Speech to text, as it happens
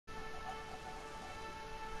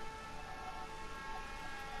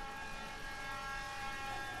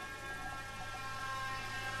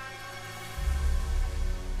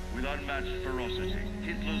unmatched ferocity,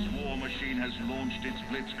 Hitler's war machine has launched its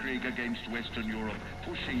blitzkrieg against Western Europe,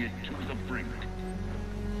 pushing it to the brink.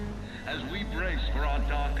 As we brace for our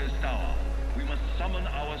darkest hour, we must summon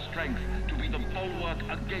our strength to be the bulwark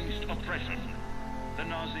against oppression. The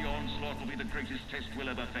Nazi onslaught will be the greatest test we'll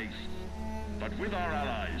ever face. But with our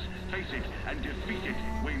allies, face it and defeat it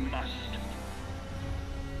we must.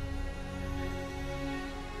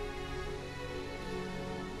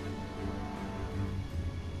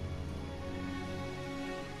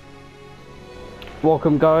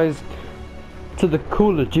 Welcome guys to the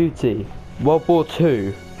Call of Duty World War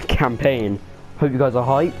II campaign. Hope you guys are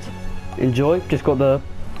hyped. Enjoy. Just got the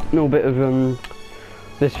little bit of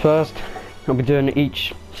this first. I'll be doing it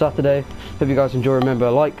each Saturday. Hope you guys enjoy.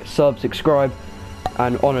 Remember, like, sub, subscribe,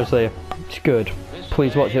 and honestly, it's good.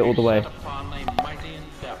 Please watch it all the way. A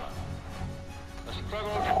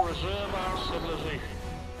struggle to preserve our civilization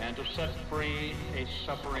and to set free a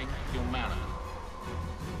suffering humanity.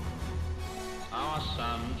 Our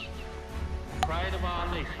sons, pride of our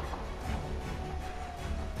nation,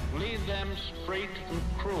 lead them straight and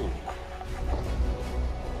true.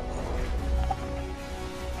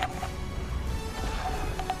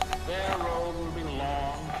 Their road will be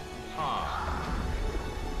long and hard.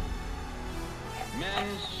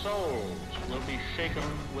 Men's souls will be shaken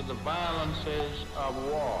with the violences of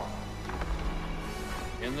war.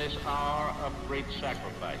 In this hour of great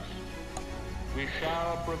sacrifice, we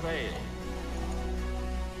shall prevail.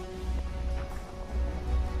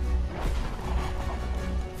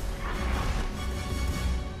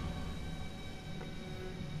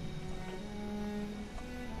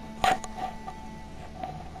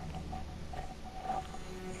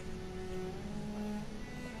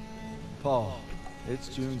 Paul, it's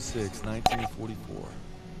June 6, 1944.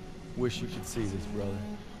 Wish you could see this, brother.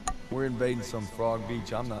 We're invading some frog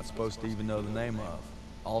beach I'm not supposed to even know the name of.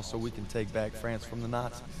 Also, we can take back France from the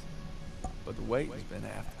Nazis. But the wait has been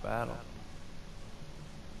half the battle.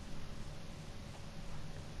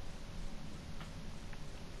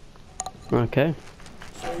 Okay.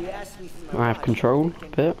 So you asked me for my I have watch. control a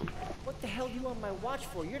bit. What the hell do you want my watch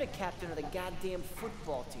for? You're the captain of the goddamn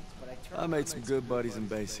football team. But I made some good buddies in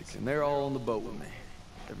basic, and they're all on the boat with me.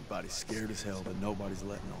 Everybody's scared as hell, but nobody's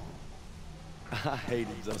letting on. I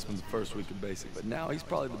hated Zussman the first week of basic, but now he's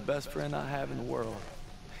probably the best friend I have in the world.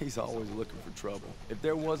 He's always looking for trouble. If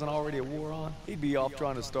there wasn't already a war on, he'd be off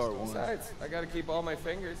trying to start one. Besides, I gotta keep all my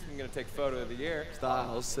fingers. I'm gonna take photo of the year.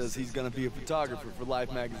 Styles says he's gonna be a photographer for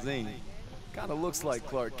Life magazine. Kinda looks like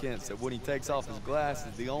Clark Kent said when he takes off his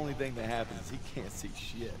glasses, the only thing that happens is he can't see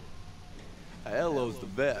shit. Elo's the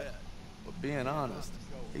vet, but being honest,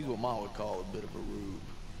 he's what Ma would call a bit of a rube.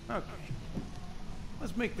 Okay,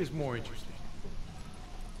 let's make this more interesting.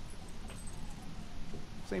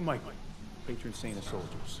 St. Michael, patron saint of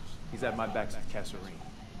soldiers. He's at my back at Kasserine.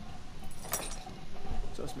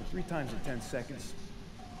 Sussman 3 times in 10 seconds,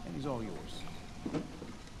 and he's all yours.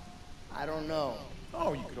 I don't know.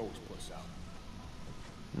 Oh, you could always puss out.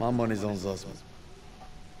 My money's on Zussman.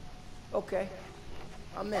 Okay,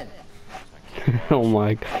 I'm in. Oh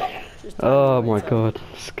my god.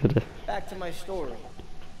 It's good. Back to my story.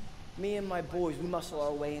 Me and my boys, we muscle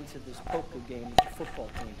our way into this poker game that the football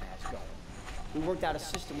team has going. We worked out a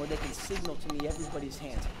system where they can signal to me everybody's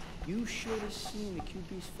hands. You should have seen the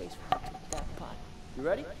QB's face when I took that pot. You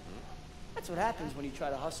ready? That's what happens when you try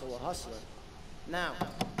to hustle a hustler. Now,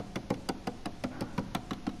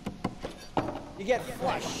 you get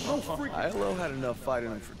flushed. No freaking. Elo had enough fight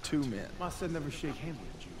in him for 2 men. Ma said never shake hands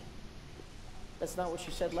with you. That's not what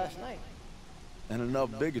she said last night. And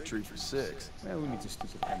enough bigotry for 6. Man, who needs a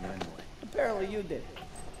stupid penny anyway? Apparently you did.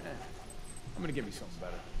 Yeah. I'm gonna get me something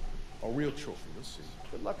better. A real trophy, let's see.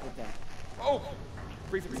 Good luck with that. Oh!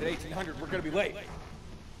 Briefing's at 1800, we're gonna be late.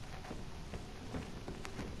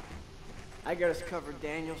 I got us covered,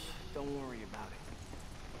 Daniels. Don't worry about it.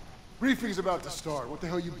 Briefing's about to start. What the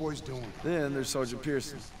hell you boys doing? Then there's Sergeant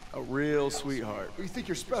Pearson, a real sweetheart. You think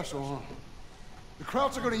you're special, huh? The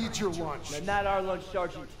Krauts are gonna eat your lunch. But not our lunch,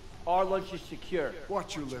 Sergeant. Our lunch is secure.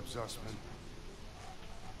 Watch your lips, Zussman.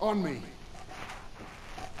 On me.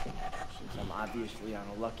 Since I'm obviously on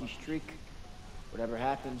a lucky streak, whatever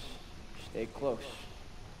happens, stay close.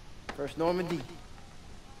 First Normandy,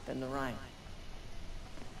 then the Rhine.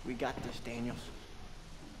 We got this, Daniels.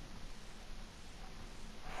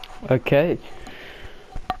 Okay.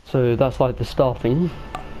 So that's like the starting.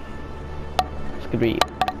 It's gonna be.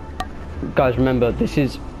 Guys, remember this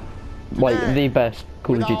is like the best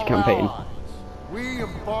Call of Duty campaign. We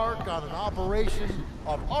embark on an operation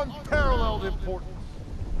of unparalleled importance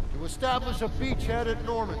to establish a beachhead at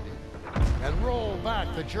Normandy. and roll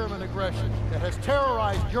back the German aggression that has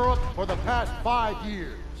terrorized Europe for the past 5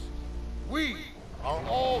 years. We are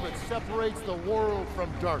all that separates the world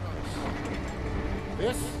from darkness.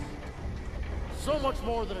 This, so much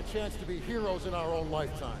more than a chance to be heroes in our own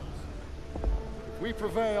lifetimes. If we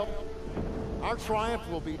prevail, our triumph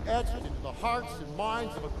will be etched into the hearts and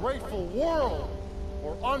minds of a grateful world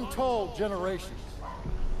for untold generations.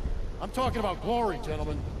 I'm talking about glory,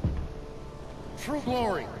 gentlemen. True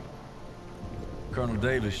glory. Colonel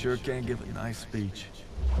Davis sure can give a nice speech.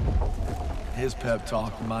 His pep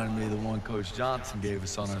talk reminded me of the one Coach Johnson gave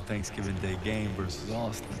us on our Thanksgiving Day game versus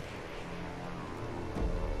Austin.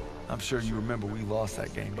 I'm sure you remember we lost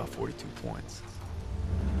that game by 42 points.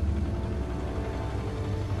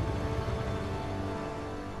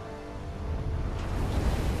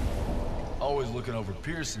 Always looking over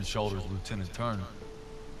Pearson's shoulders, Lieutenant Turner.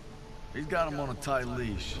 He's got him on a tight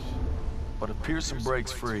leash. But if Pearson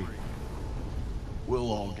breaks free,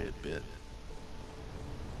 we'll all get bit.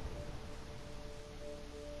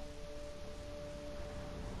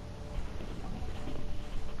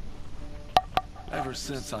 Ever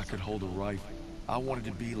since I could hold a rifle, I wanted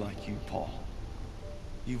to be like you, Paul.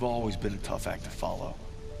 You've always been a tough act to follow.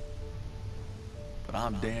 But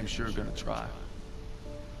I'm damn sure gonna try.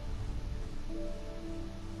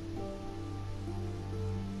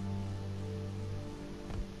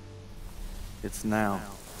 It's now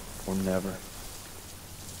or never.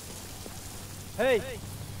 Hey,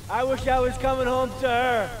 I wish I was coming home to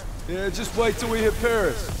her. Yeah, just wait till we hit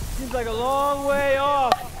Paris. Seems like a long way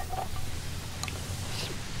off.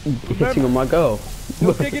 Hitting on my goal.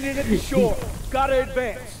 No digging in at the shore. Gotta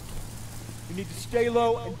advance. You need to stay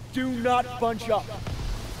low and do not bunch up.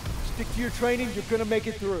 Stick to your training, you're gonna make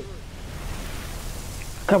it through.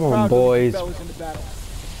 Come on, Proud boys. of these fellas in the battle.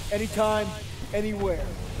 Anytime, anywhere.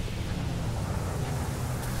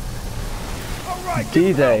 All right,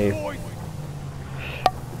 D-Day.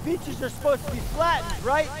 The beaches are supposed to be flattened,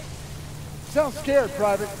 right? Sound scared,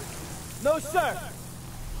 Private. No, sir.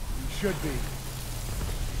 You should be.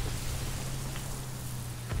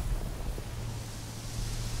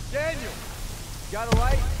 Daniel, got a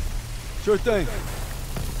light? Sure thing.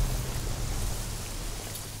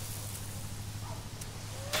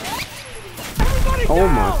 Everybody Oh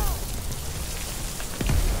down! my.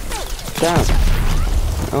 Damn.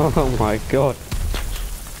 Oh my god.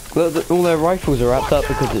 Look, all their rifles are wrapped up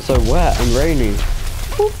because it's so wet and rainy.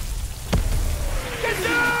 Get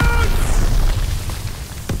down!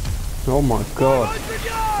 Oh my god.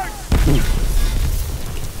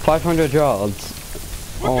 500 yards.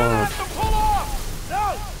 We're gonna Oh, have to pull off!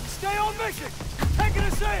 No! Stay on mission! Taking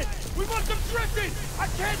us in! We want them drifting! I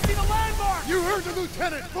can't see the landmark! You heard the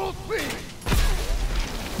lieutenant, full speed!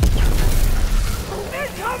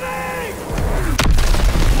 Incoming!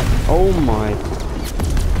 oh my.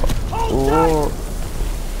 Hold tight!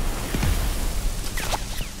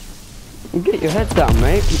 Oh. Get your head down,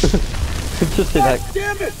 mate. Just did that.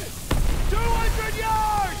 Damn it! 200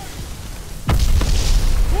 yards!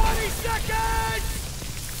 20 seconds!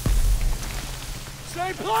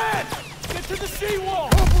 Same plan! Get to the seawall!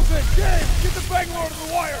 Completon, James, get the Bangalore to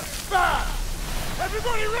the wire! Fast!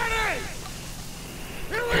 Everybody ready?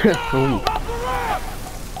 Here we go! Up the ramp!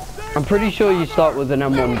 I'm pretty sure you start with an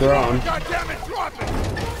M1 drone. God damn it, drop it!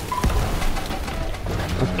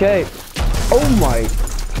 Okay. Oh my.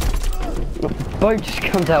 The boat just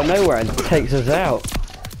comes out of nowhere and takes us out.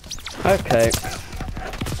 Okay.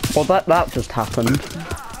 Well, that just happened.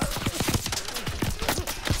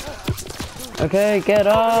 Okay, get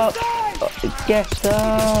up. Get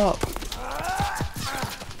up.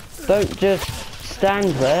 Don't just stand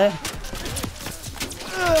there.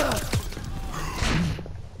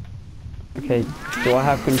 Okay, do I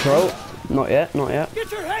have control? Not yet, not yet.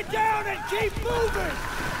 Get your head down and keep moving!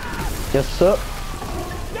 Yes, sir.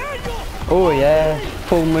 Daniel! Oh yeah,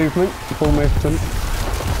 full movement, full movement.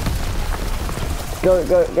 Go,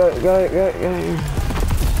 go, go, go, go, go.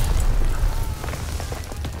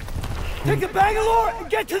 Take the Bangalore and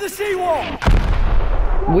get to the seawall!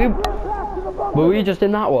 Were we just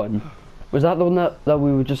in that one? Was that the one that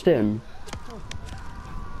we were just in?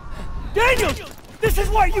 Daniel! This is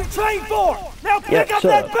what you trained for! Now pick Yes, up sir.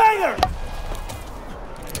 that banger!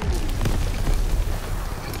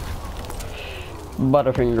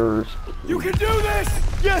 Butterfingers. You can do this!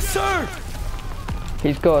 Yes, sir!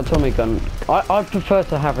 He's got a Tommy gun. I prefer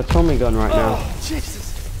to have a Tommy gun right now. Oh,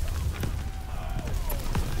 Jesus!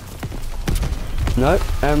 No,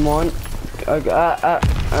 M1.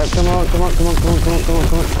 Come on, come on, come on, come on, come on, come on,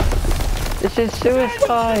 come on. This is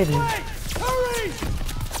suicide. Hurry!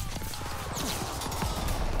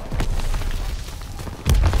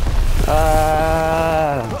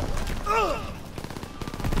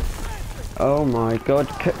 Oh my god,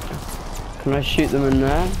 can I shoot them in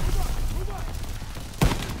there?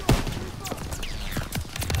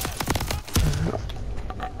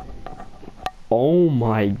 Oh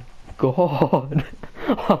my god.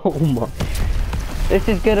 Oh my. This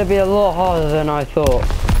is gonna be a lot harder than I thought.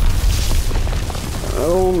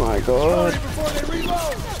 Oh my god.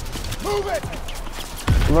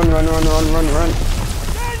 Run.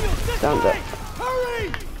 Down there.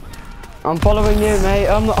 I'm following you, mate.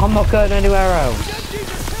 I'm not going anywhere else.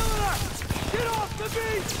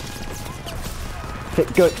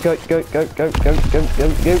 Go.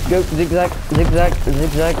 Zigzag.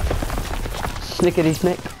 Snickety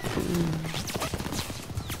snick.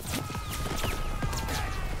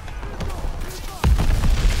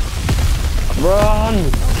 Run!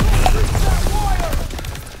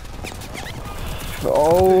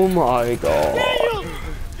 Oh my god. Daniel!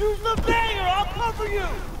 Use the banger! I'll cover you!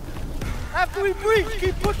 After we breach,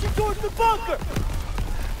 keep pushing towards the bunker!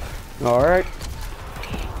 Alright.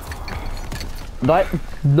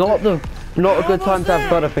 Not a good time to have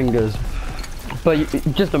butterfingers. But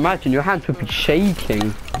just imagine, your hands would be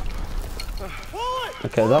shaking.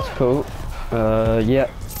 Okay, that's cool. Yeah.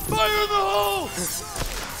 Fire in the hole!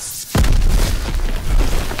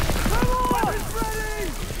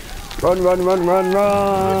 Run.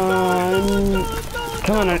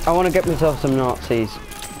 Come on, I want to get myself some Nazis.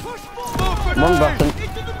 Wrong button.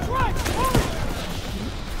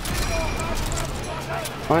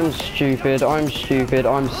 I'm stupid,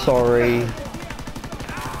 I'm sorry.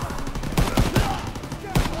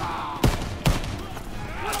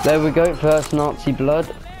 There we go, first Nazi blood.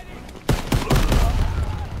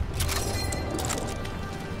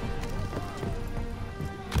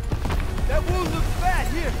 That wound looks bad.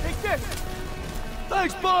 Here, take this.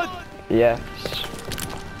 Thanks, bud. Yes.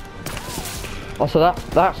 Also,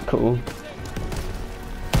 that's cool.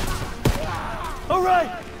 All right,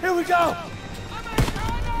 here we go.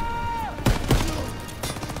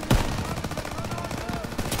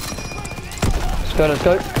 Let's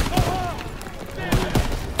go.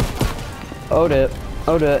 Hold it.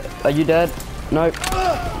 Are you dead? Nope.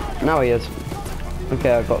 Now he is.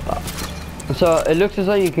 Okay, I got that. So it looks as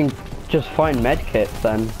though you can just find medkits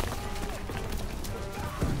then.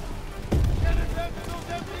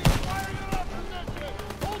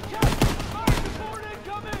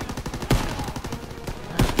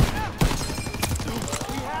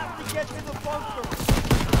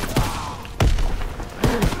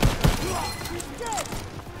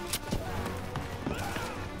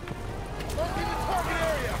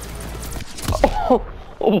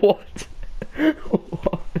 What?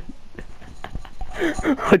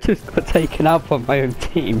 I just got taken out by my own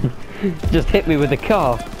team. Just hit me with a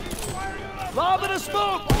car. Lob in a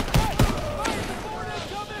smoke.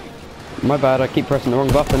 My bad, I keep pressing the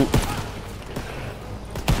wrong button.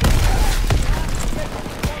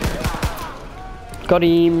 Got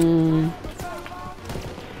him.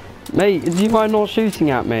 Mate, do you mind not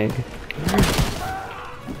shooting at me?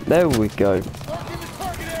 There we go.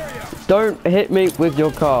 Don't hit me with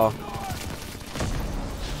your car.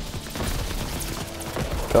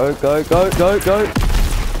 Go.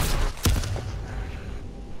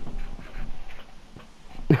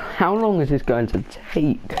 How long is this going to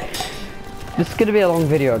take? This is going to be a long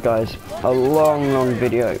video, guys. A long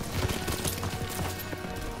video.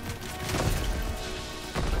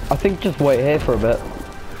 I think just wait here for a bit.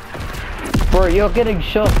 Bro, you're getting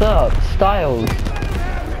shot up. Styles.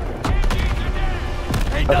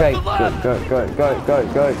 Okay, go.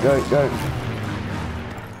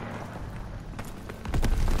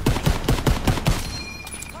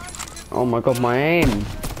 Oh my god, my aim.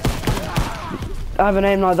 Have an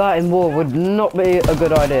aim like that in war would not be a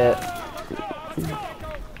good idea.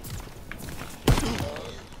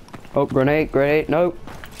 Oh, grenade, no.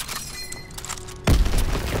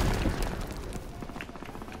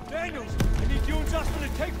 Daniels, I need you and Justin to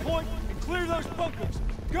take point and clear those bunkers.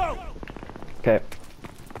 Go! Okay.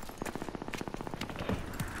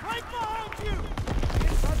 Right behind you!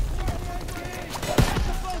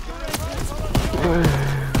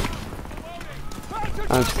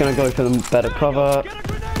 I'm just gonna go for the better cover. Get a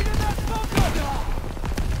grenade in that bunker!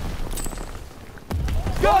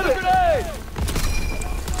 Got a grenade!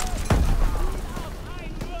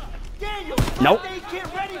 Daniel, Nope. aid kit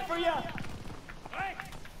ready for you!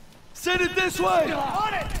 Send it this way!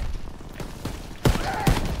 On it!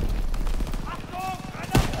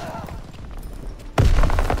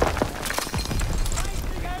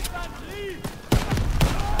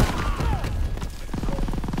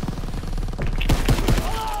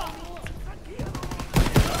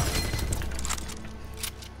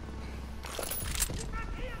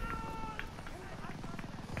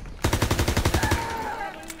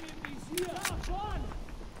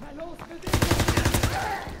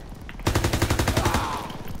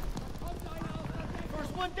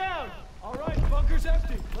 First one down. All right, bunker's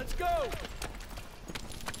empty. Let's go.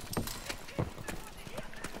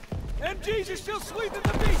 MGs are still sweeping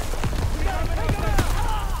the beach. We gotta take them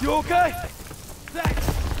out. You okay? Thanks.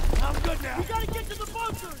 I'm good now. We gotta get to the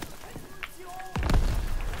bunker.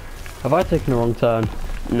 Have I taken a wrong turn?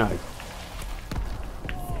 No.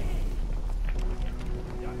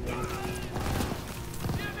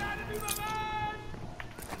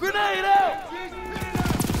 Grenade out!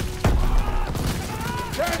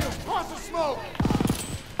 Daniel, toss the smoke!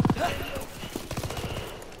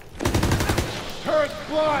 Turret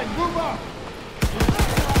blind, move up!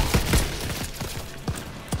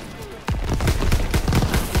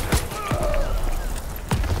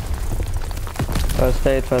 First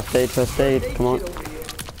aid, first aid, first aid. Come on.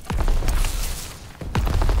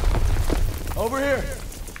 Over here.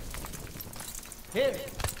 Hit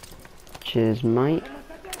it. Cheers, mate.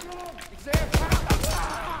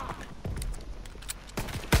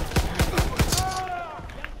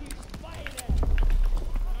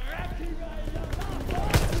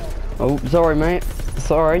 Oh, sorry, mate.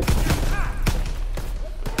 Sorry.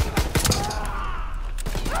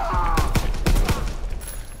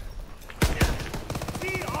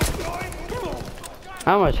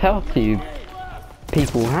 How much health do you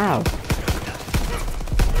people have?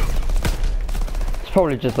 It's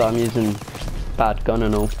probably just that I'm using bad gun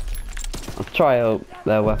and all. I'll try out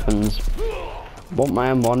their weapons. Want my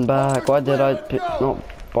M1 back? Why did I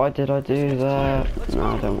why did I do that? No,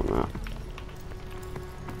 I don't want that.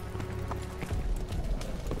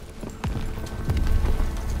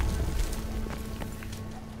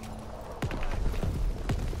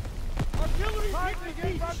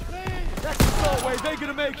 No way, they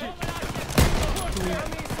gonna make it.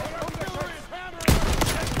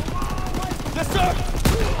 Yes, sir.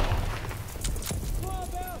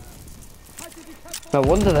 No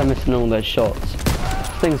wonder they're missing all their shots. This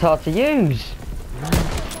thing's hard to use.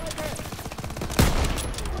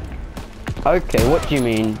 Okay, what do you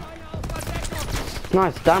mean?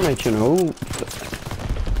 Nice damage and all.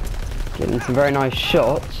 Getting some very nice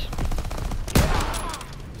shots.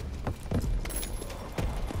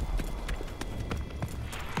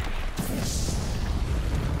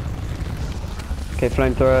 Okay,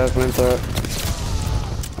 flamethrower, flamethrower.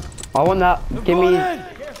 I want that. Give me.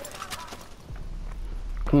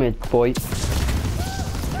 Come here, boy.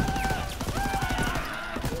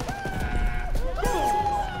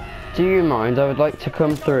 Do you mind? I would like to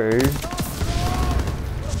come through.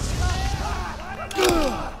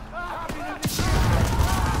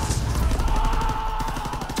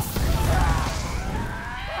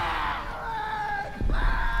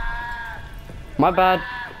 My bad.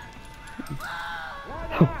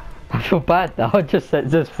 I feel bad now. I just set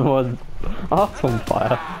this one's heart on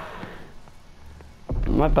fire.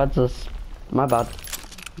 My bad, just my bad.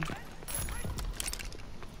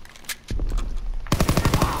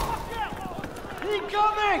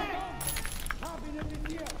 Incoming!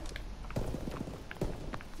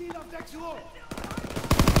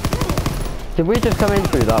 Did we just come in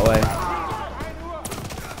through that way?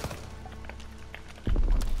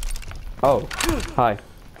 Oh, hi.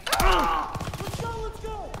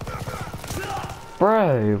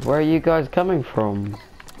 Bro, where are you guys coming from?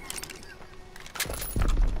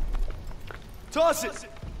 Toss it!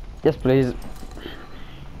 Yes, please.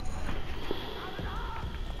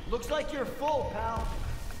 Looks like you're full, pal.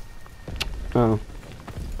 Oh.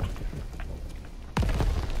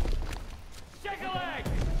 Shake a leg!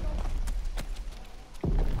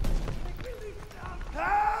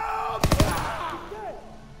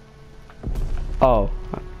 Oh,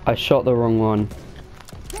 I shot the wrong one.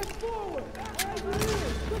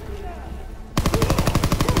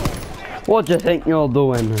 What do you think you're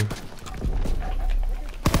doing?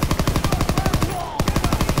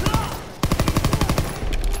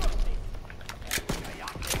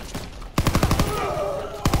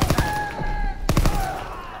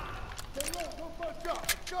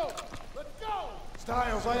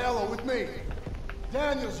 Styles, Aiello, with me.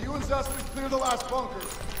 Daniels, you and Zussman clear the last bunker.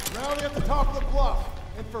 Rally at the top of the bluff.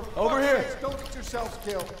 And for Over here. sakes, don't get yourselves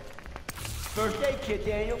killed. First aid kit,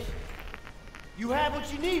 Daniels. You have what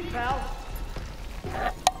you need, pal.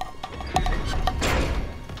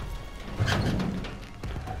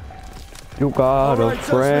 You got a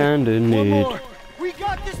friend in need. We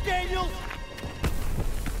got this, Daniels!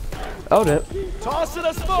 Hold it. Toss it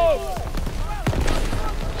a smoke!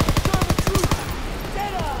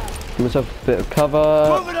 Give myself a bit of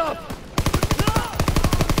cover. Move it up!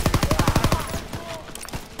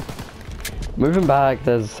 Moving back,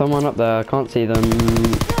 there's someone up there, I can't see them.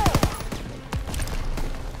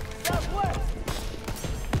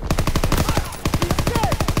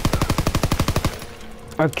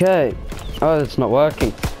 Okay. Oh, it's not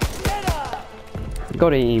working.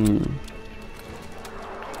 Got him.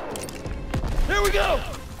 Here we go.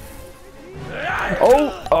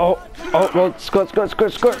 Oh, well, squat. Squat.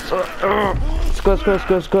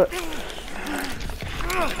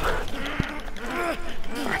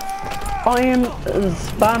 I am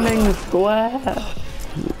spamming square.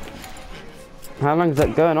 How long is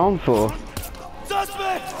that going on for?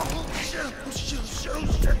 Suspect.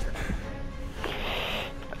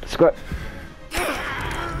 Square.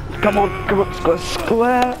 Come on,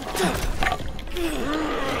 square.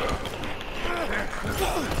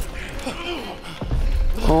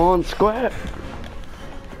 On square.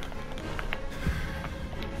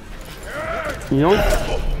 Yoink.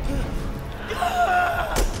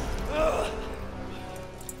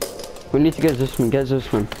 We need to get Zussman.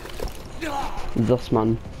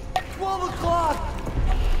 Zussman. 12 o'clock.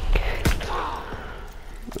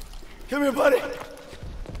 Come here, buddy.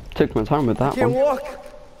 Took my time with that Can't one. walk.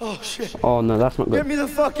 Oh shit. Oh no, that's not good. Get me the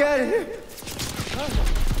fuck out of here.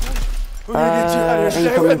 We're gonna get you out of here.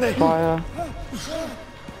 Stay with me. Incoming fire.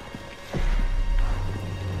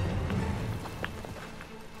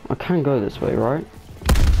 I can go this way, right?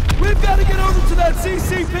 We've got to get over to that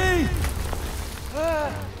CCP.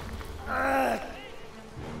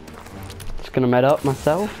 Just gonna med up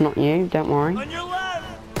myself, not you, don't worry. On your left.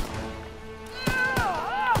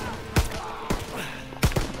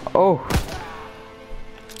 Oh,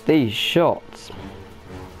 these shots.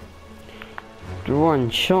 One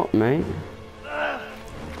shot, mate.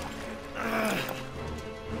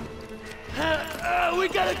 We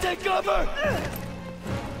gotta take cover.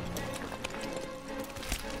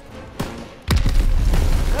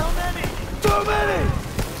 How many? Too many.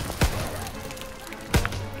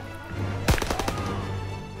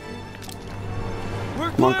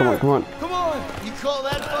 We're clear. Come on. Come on. You call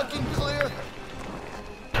that fucking clear?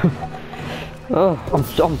 Oh,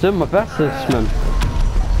 I'm doing my best, this man.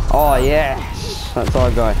 Oh yes, that's our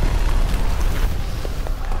guy.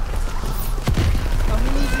 I'm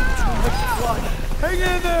losing too much blood. Hang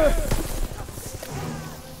in there.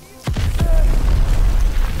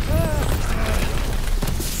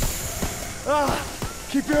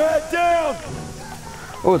 Keep your head down.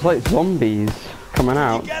 Oh, it's like zombies coming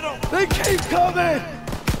out. They keep coming.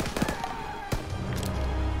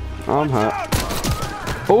 I'm hurt.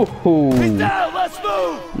 Oh, He's down. Let's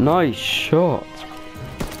move. nice shot.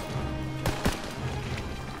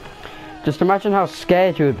 Just imagine how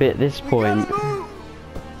scared you would be at this point.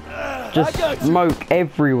 Just smoke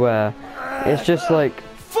everywhere. It's just like,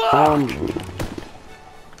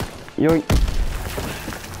 yoink.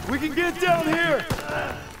 We can get down here.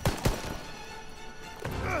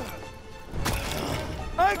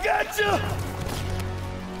 I got you.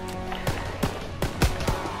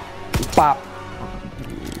 Bap.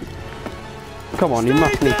 Come on, you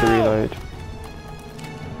must need to reload.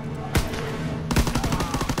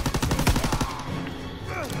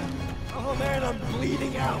 Oh man, I'm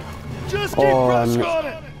bleeding out. Just keep pressure on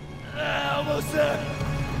it. Almost there.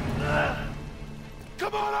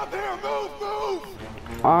 Come on up here,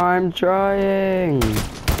 move. I'm trying.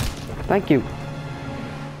 Thank you.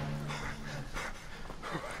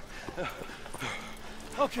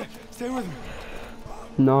 Okay, stay with me.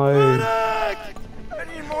 No. I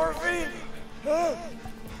need morphine.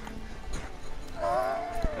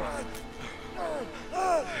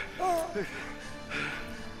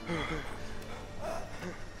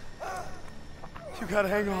 You gotta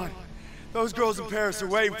hang on. Those girls in Paris are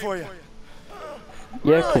waiting for you.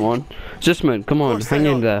 Yeah, come on. Zussman, come on, hang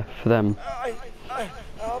in there for them.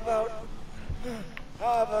 How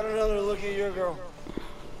about another look at your girl?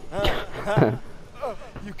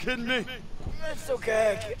 You kidding me? It's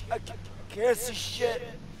okay. I can't see shit.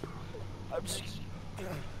 I'm just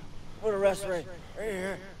put a rest right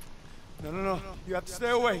here. No. You have to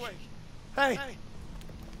stay awake. Hey,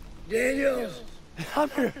 Daniels, I'm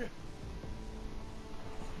here.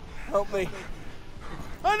 Help me.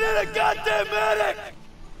 I need a goddamn medic.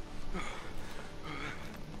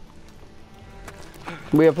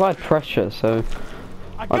 We applied pressure, so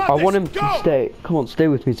I want him to stay. Come on, stay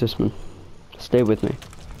with me, Zussman. Stay with me.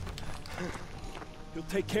 You'll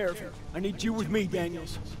take care of him. I need you with me,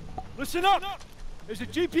 Daniels. Listen up! There's a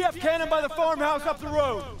GPF cannon by the farmhouse up the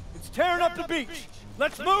road. It's tearing up the beach.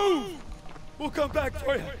 Let's move! We'll come back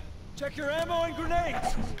for you. Check your ammo and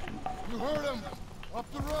grenades. You heard him. Up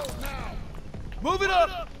the road now. Move it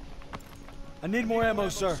up! I need more ammo,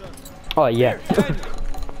 sir. Oh, yeah.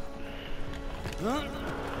 Huh?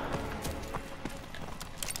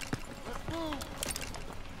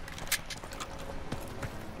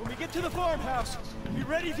 When we get to the farmhouse, be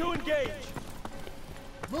ready to engage.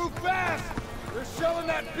 Move fast! They're shelling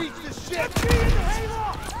that beach to shit! MG in the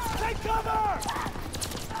hayloft! Take cover!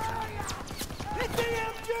 Hit the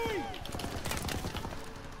MG!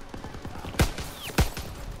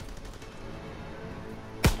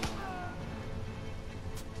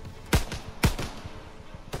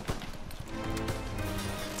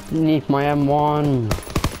 Need my M1.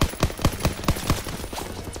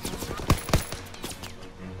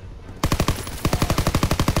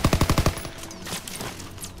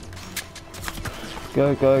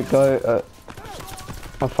 Go, go, go.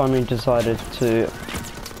 I finally decided to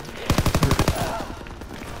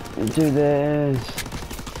do this.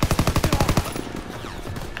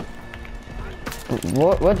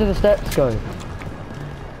 What? Where do the steps go?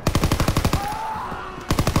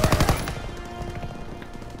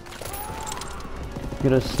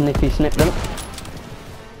 Gonna snippy snip them.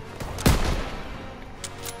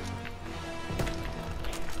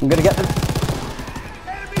 I'm gonna get them.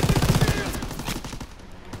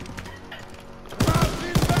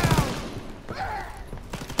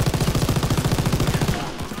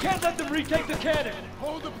 Can't let them retake the cannon!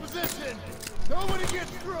 Hold the position! Nobody gets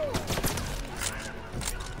through!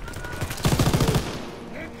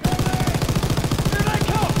 Here they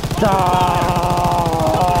come! Stop!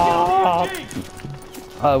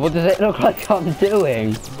 What does it look like I'm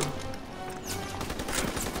doing?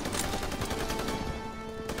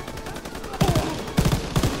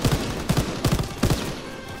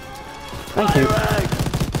 Thank you.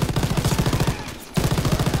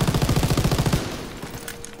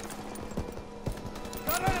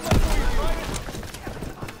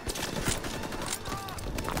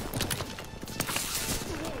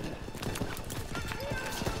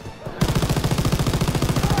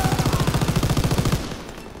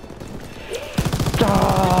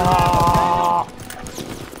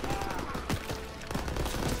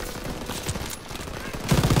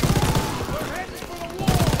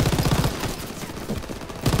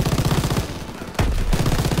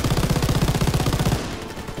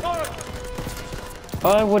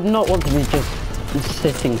 I would not want to be just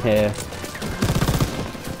sitting here.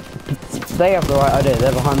 They have the right idea,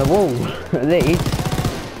 they're behind the wall, at least.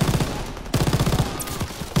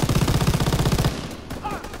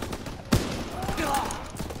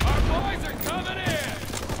 Our boys are coming in!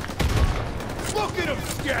 Look at them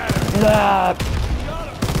scatter!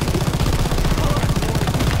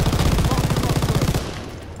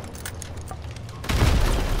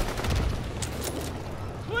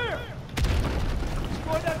 Clear!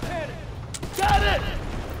 Destroy that cannon! Got it!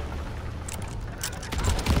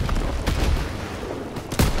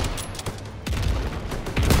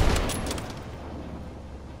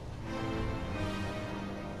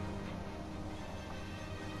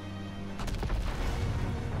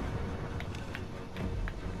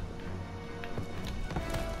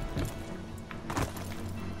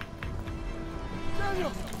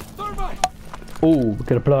 Daniel! Thermite! Ooh, we're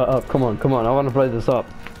gonna blow it up. Come on, come on. I want to blow this up.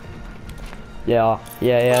 Yeah,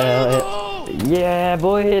 yeah,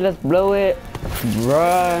 boy. Let's blow it.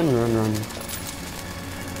 Run, run, run.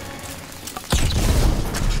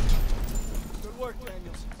 Good work,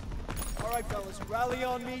 Daniels. All right, fellas, rally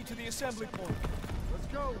on me to the assembly point. Let's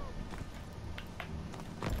go!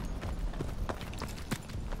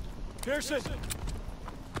 Pearson,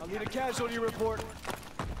 I'll need a casualty report.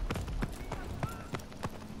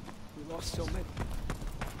 We lost so many.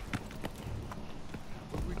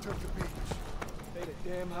 But we took the beach. Paid a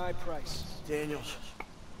damn high price. Daniels.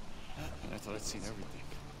 I thought I'd seen everything.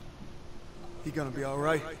 He gonna be all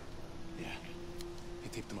right? Yeah. He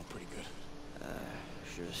taped them up pretty good.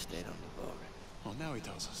 Should have stayed on the boat. Oh, now he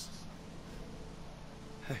tells us.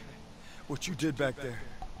 Hey, what you did back there,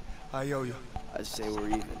 I owe you. I'd say we're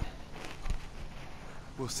even.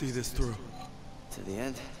 We'll see this through. To the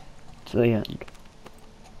end? To the end.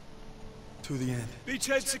 To the end.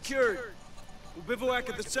 Beachhead secured. We'll bivouac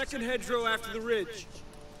at the second hedgerow after the ridge.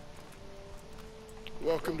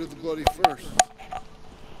 Welcome to the bloody first.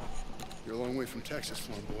 You're a long way from Texas,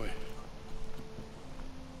 farm boy.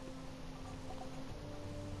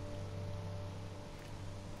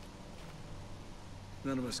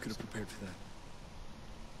 None of us could have prepared for that.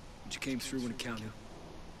 But you came through when it counted.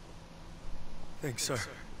 Thanks, sir.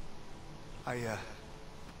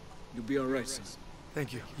 You'll be all right, son.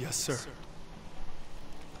 Thank you. Yes, sir.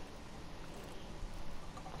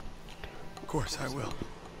 Of course, I will.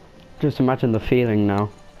 Just imagine the feeling now.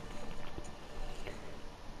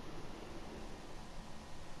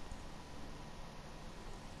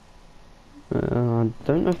 I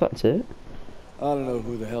don't know if that's it. I don't know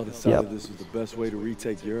who the hell decided this was the best way to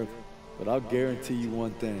retake Europe, but I'll guarantee you one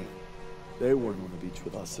thing. They weren't on the beach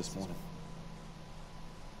with us this morning.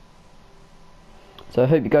 So I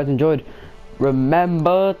hope you guys enjoyed.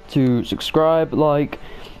 Remember to subscribe, like,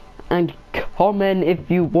 and comment if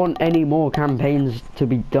you want any more campaigns to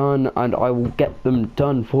be done, and I will get them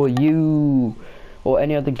done for you, or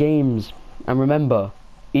any other games. And remember,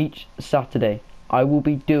 each Saturday I will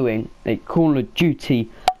be doing a Call of Duty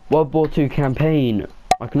World War II campaign.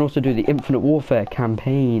 I can also do the Infinite Warfare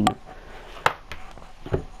campaign.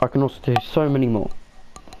 I can also do so many more.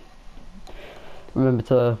 Remember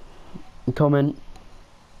to comment.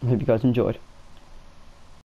 I hope you guys enjoyed.